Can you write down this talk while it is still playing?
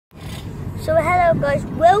So hello guys,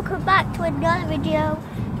 welcome back to another video.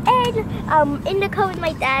 And I'm in the car with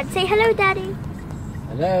my dad. Say hello, Daddy.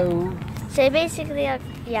 Hello. So basically, I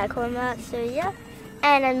call him out. So yeah,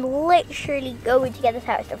 and I'm literally going to get this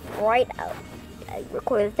house right out. I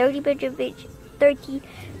recorded a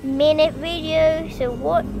 30-minute video. So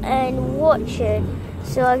watch it.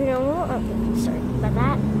 So I can sorry about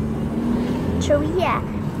that. So yeah.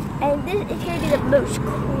 And this is going to be the most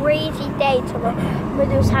crazy day to do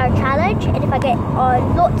this house challenge. And if I get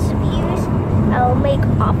lots of views, I'll make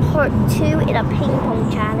a part 2 in a ping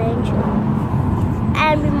pong challenge.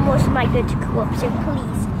 And we most might go to co-op. So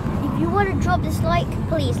please, if you want to drop this like,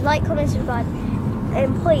 please like, comment, subscribe.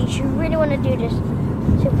 And please, you really want to do this.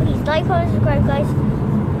 So please like, comment, subscribe, guys.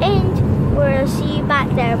 And we'll see you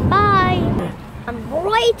back there. Bye. I'm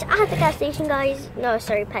right at the gas station, guys. No,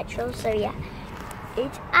 sorry, petrol. So yeah.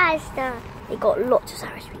 It's Asda. They got lots of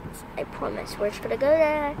sour sweets. I promise. We're just gonna go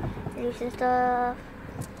there, do some stuff.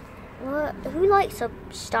 What? Who likes some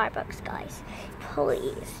Starbucks, guys?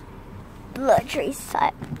 Please, literally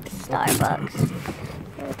Starbucks.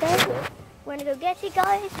 Okay, we're gonna go get it,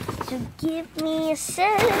 guys. So give me a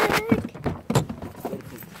sec.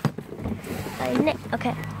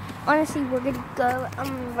 Okay. Honestly, we're gonna go.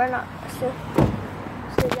 We're not. So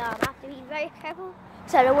yeah, I have to be very careful.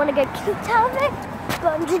 So I don't want to get kicked out of it,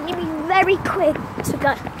 but I'm just going to be very quick. So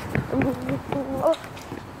guys,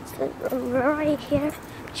 so right here, I'm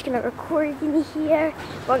just going to record in here.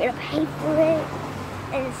 We're going to pay for it,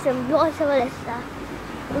 and some lots of other stuff.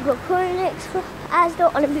 We'll go put it next for Asda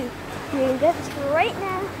on a move. We're going to get this right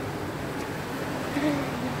now.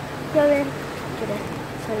 Go in. Get it.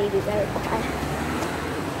 So I need to be very quiet.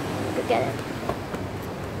 Go get it.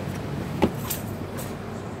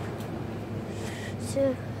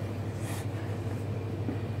 So,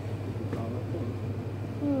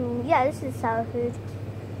 yeah, this is sour food.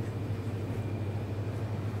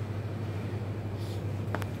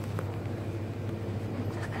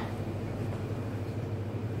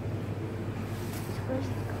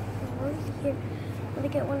 Where's here? I'm gonna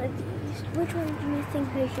get one of these. Which one do you think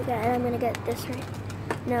I should get? And I'm gonna get this right.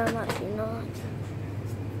 No, I'm actually not.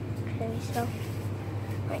 Okay, so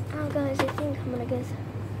right now, guys, I think I'm gonna get.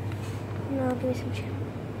 No, give me some chill.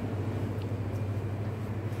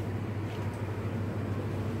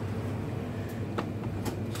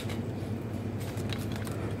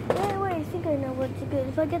 Wait, I think I know what to do.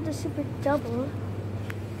 If I get the super double,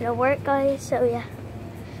 it'll work, guys. So yeah.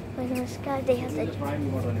 But this guy, they have the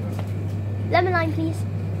lemon lime, please.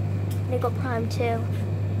 They got prime too.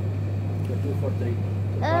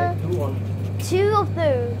 2 of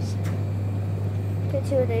those. Get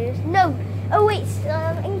 2 of those. No. Oh wait,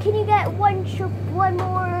 and can you get one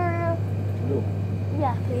more? No.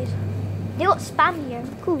 Yeah, please. They got spam here.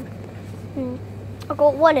 Cool. I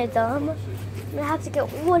got one of them. I'm gonna have to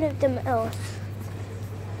get one of them else.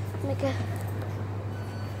 Like a.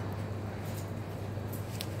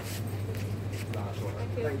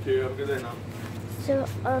 Thank you. Have a good day now. So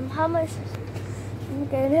how much? I'm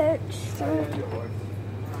gonna super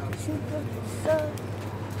so.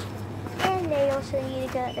 And they also need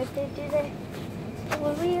to get if they do that.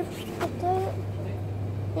 Will we have that?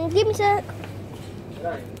 Give me a sec.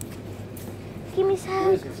 Give me a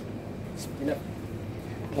sec.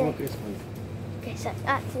 Okay. Okay, so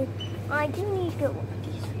that's it. I do need to get one of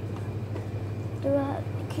these.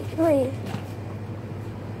 Wait.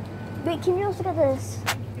 Wait, can you also get this?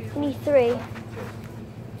 You need 3.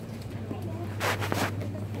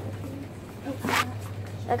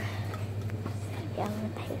 Okay. Yeah, I'm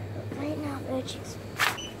gonna pay for it right now. Just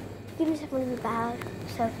give me something in the bag.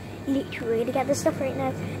 So literally to get this stuff right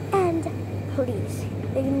now. And please,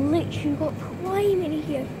 they literally got prime in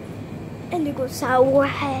here. And they got sour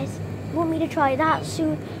heads. You want me to try that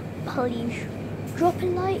soon? Please drop a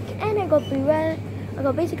like. And I got blue red. I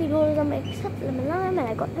got basically all of them except lemon lime, and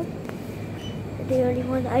I got them. The only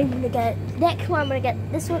one I'm gonna get. Next one I'm gonna get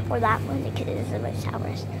this one or that one because it is the most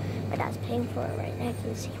sourest. My dad's paying for it right now. You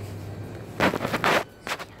can see.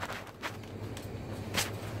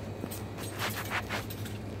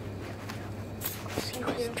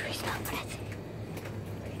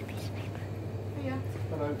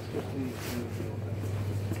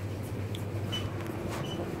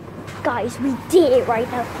 Guys, we did it right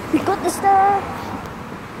now. We got the stuff.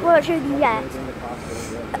 We're not showing you yet. Sorry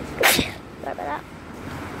about that.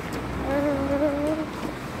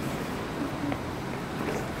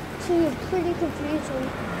 So you're pretty confusing,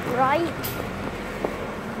 right?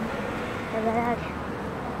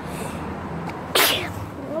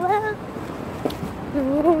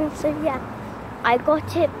 So yeah, I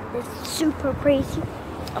got it. It's super crazy.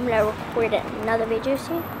 I'm gonna record it in another video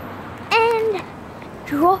soon. And And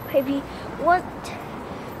drop if you want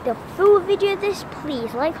the full video of this,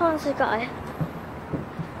 please like, comment, subscribe.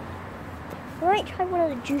 I might try one of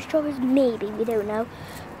the juice droppers, maybe, we don't know.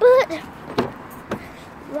 But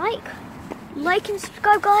like and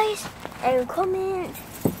subscribe, guys, and comment.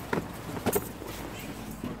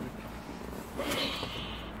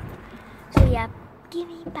 So yeah, give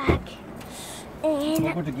me back.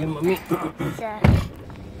 And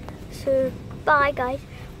so bye guys.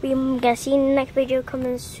 We're gonna see you in the next video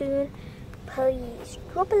coming soon. Please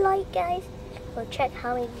drop a like, guys. We'll check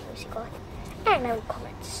how many views you got and how many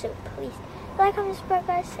comments. So please like, comment, subscribe,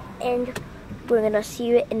 guys, and we're gonna see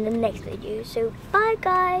you in the next video. So bye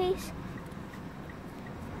guys.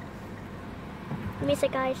 Miss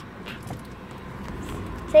it, guys.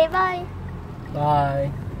 Say bye.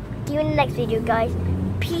 Bye. See you in the next video, guys.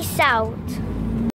 Peace out.